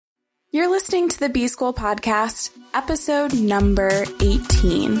You're listening to the B-School Podcast, episode number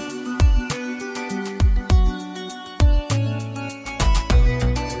 18.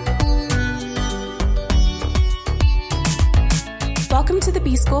 Welcome to the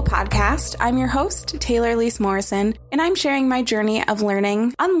B-School Podcast. I'm your host, Taylor Elise Morrison, and I'm sharing my journey of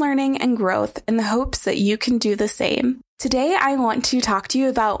learning, unlearning, and growth in the hopes that you can do the same. Today, I want to talk to you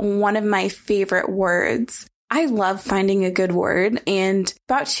about one of my favorite words. I love finding a good word, and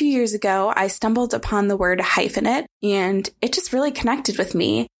about 2 years ago, I stumbled upon the word hyphenate, and it just really connected with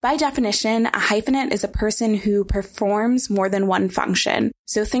me. By definition, a hyphenate is a person who performs more than one function.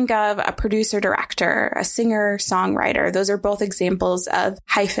 So think of a producer-director, a singer-songwriter. Those are both examples of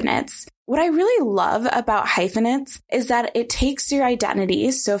hyphenates. What I really love about hyphenates is that it takes your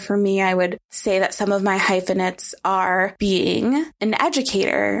identity. So for me, I would say that some of my hyphenates are being an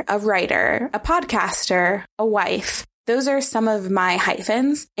educator, a writer, a podcaster, a wife. Those are some of my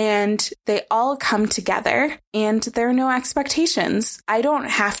hyphens, and they all come together, and there are no expectations. I don't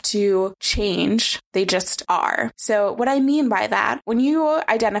have to change. They just are. So what I mean by that, when you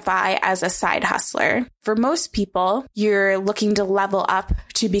identify as a side hustler, for most people, you're looking to level up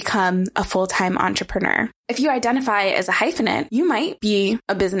to become a full-time entrepreneur. If you identify as a hyphenate, you might be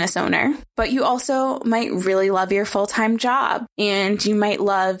a business owner, but you also might really love your full-time job, and you might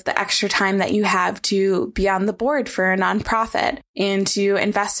love the extra time that you have to be on the board for a nonprofit and to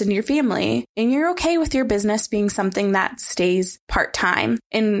invest in your family. And you're okay with your business being something that stays part-time.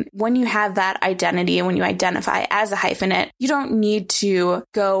 And when you have that identity and when you identify as a hyphenate, you don't need to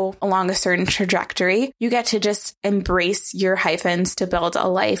go along a certain trajectory. You get to just embrace your hyphens to build a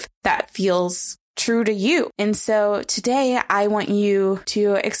life that feels true to you. And so today I want you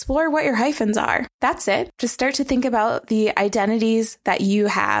to explore what your hyphens are. That's it. Just start to think about the identities that you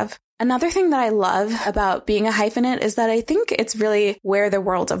have. Another thing that I love about being a hyphenate is that I think it's really where the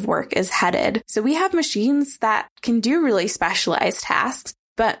world of work is headed. So we have machines that can do really specialized tasks,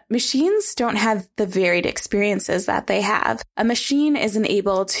 but machines don't have the varied experiences that they have. A machine isn't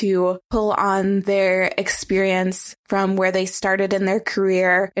able to pull on their experience from where they started in their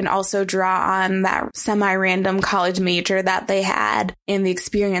career and also draw on that semi-random college major that they had and the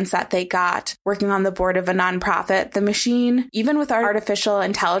experience that they got working on the board of a nonprofit. The machine, even with artificial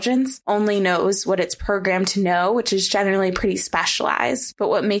intelligence, only knows what it's programmed to know, which is generally pretty specialized. But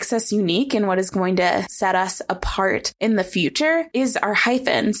what makes us unique and what is going to set us apart in the future is our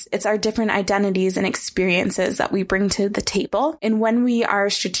hyphens. It's our different identities and experiences that we bring to the table. And when we are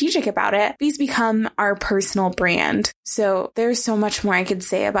strategic about it, these become our personal brand. So there's so much more I could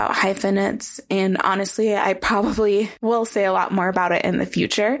say about hyphenates, and honestly, I probably will say a lot more about it in the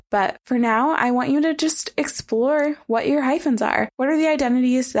future. But for now, I want you to just explore what your hyphens are. What are the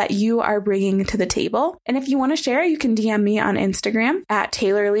identities that you are bringing to the table? And if you want to share, you can DM me on Instagram at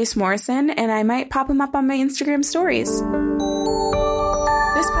Taylor Elise Morrison, and I might pop them up on my Instagram stories.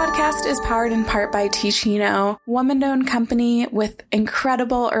 This podcast is powered in part by Ticino, woman-owned company with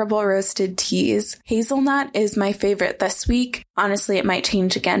incredible herbal roasted teas. Hazelnut is my favorite this week. Honestly, it might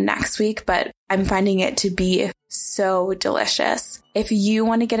change again next week, but I'm finding it to be so delicious. If you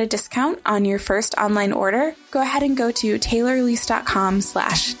want to get a discount on your first online order, go ahead and go to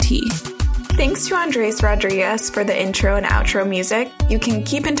taylorelise.com/tea. Thanks to Andres Rodriguez for the intro and outro music. You can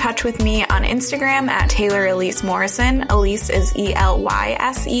keep in touch with me on Instagram at Taylor Elise Morrison. Elise is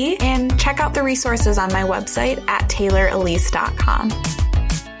ELYSE. And check out the resources on my website at taylorelise.com.